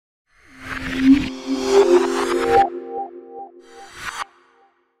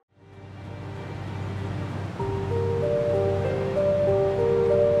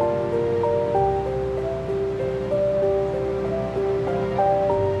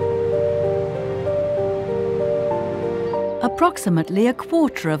Approximately a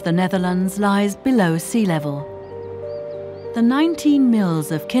quarter of the Netherlands lies below sea level. The 19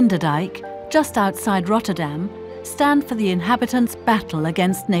 mills of Kinderdijk, just outside Rotterdam, stand for the inhabitants' battle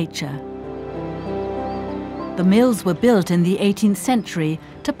against nature. The mills were built in the 18th century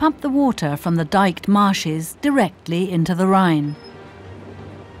to pump the water from the diked marshes directly into the Rhine.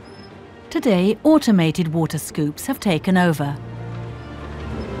 Today, automated water scoops have taken over.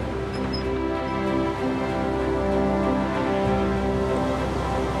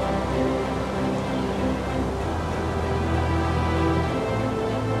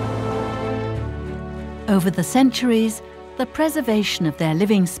 Over the centuries, the preservation of their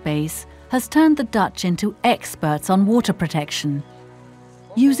living space has turned the Dutch into experts on water protection,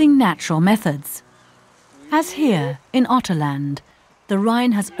 using natural methods. As here, in Ottoland, the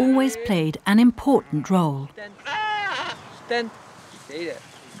Rhine has always played an important role.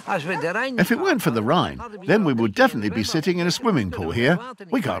 If it weren't for the Rhine, then we would definitely be sitting in a swimming pool here.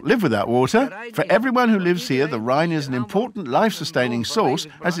 We can't live without water. For everyone who lives here, the Rhine is an important life-sustaining source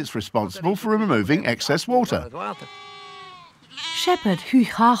as it's responsible for removing excess water. Shepherd Huug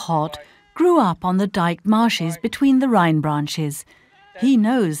Hagoort grew up on the diked marshes between the Rhine branches. He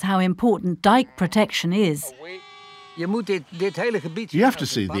knows how important dike protection is. You have to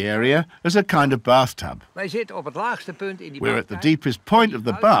see the area as a kind of bathtub. We're at the deepest point of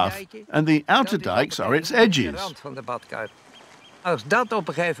the bath, and the outer dikes are its edges.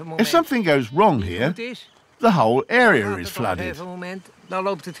 If something goes wrong here, the whole area is flooded.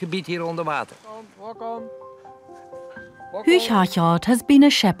 Huug Hagoort has been a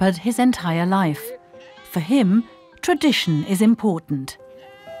shepherd his entire life. For him, tradition is important.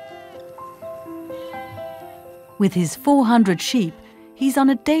 With his 400 sheep, he's on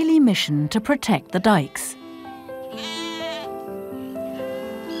a daily mission to protect the dikes.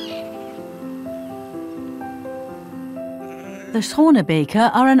 The Schonebeker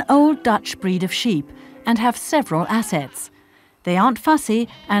are an old Dutch breed of sheep and have several assets. They aren't fussy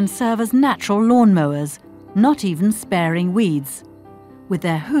and serve as natural lawnmowers, not even sparing weeds. With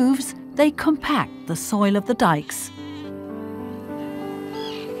their hooves, they compact the soil of the dikes.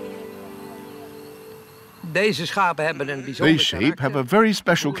 These sheep have a very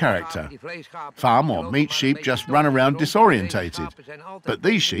special character. Farm or meat sheep just run around disorientated. But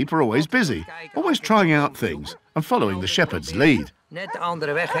these sheep are always busy, always trying out things and following the shepherd's lead.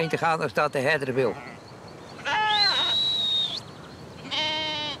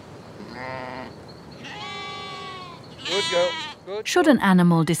 Should an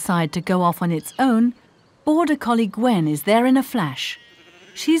animal decide to go off on its own, Border Collie Gwen is there in a flash.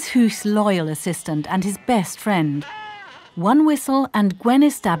 She's Huug's loyal assistant and his best friend. One whistle and Gwen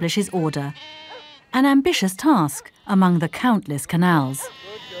establishes order. An ambitious task among the countless canals.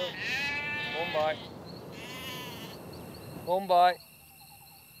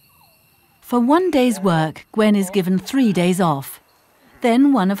 For one day's work, Gwen is given 3 days off.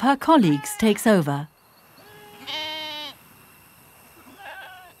 Then one of her colleagues takes over.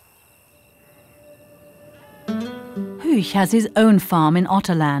 Huug has his own farm in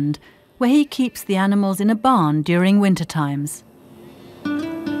Ottoland, where he keeps the animals in a barn during winter times.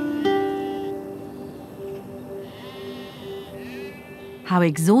 How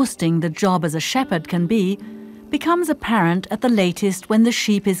exhausting the job as a shepherd can be becomes apparent at the latest when the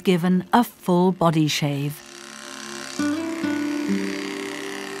sheep is given a full body shave.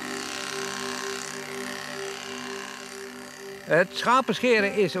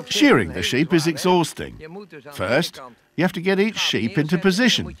 Shearing the sheep is exhausting. First, you have to get each sheep into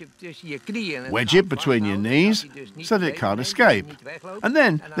position. Wedge it between your knees so that it can't escape. And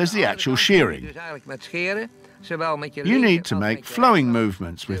then there's the actual shearing. You need to make flowing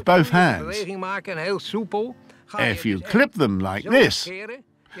movements with both hands. If you clip them like this,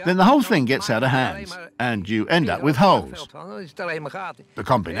 then the whole thing gets out of hand and you end up with holes. The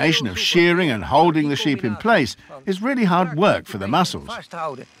combination of shearing and holding the sheep in place is really hard work for the muscles.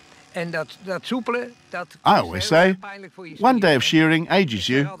 I always say, one day of shearing ages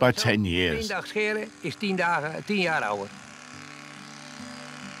you by 10 years.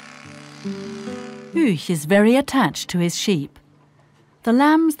 Huug is very attached to his sheep. The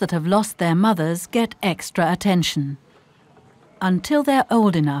lambs that have lost their mothers get extra attention, until they're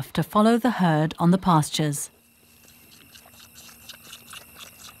old enough to follow the herd on the pastures.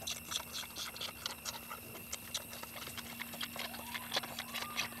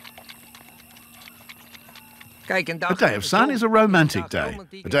 A day of sun is a romantic day.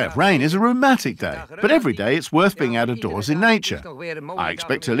 A day of rain is a rheumatic day. But every day it's worth being out of doors in nature. I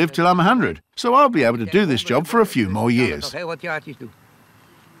expect to live till I'm 100, so I'll be able to do this job for a few more years.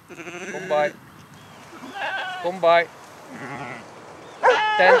 Kom bij.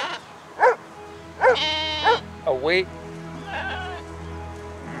 10. Away.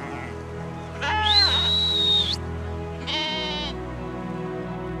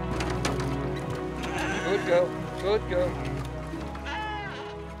 Good girl, good girl.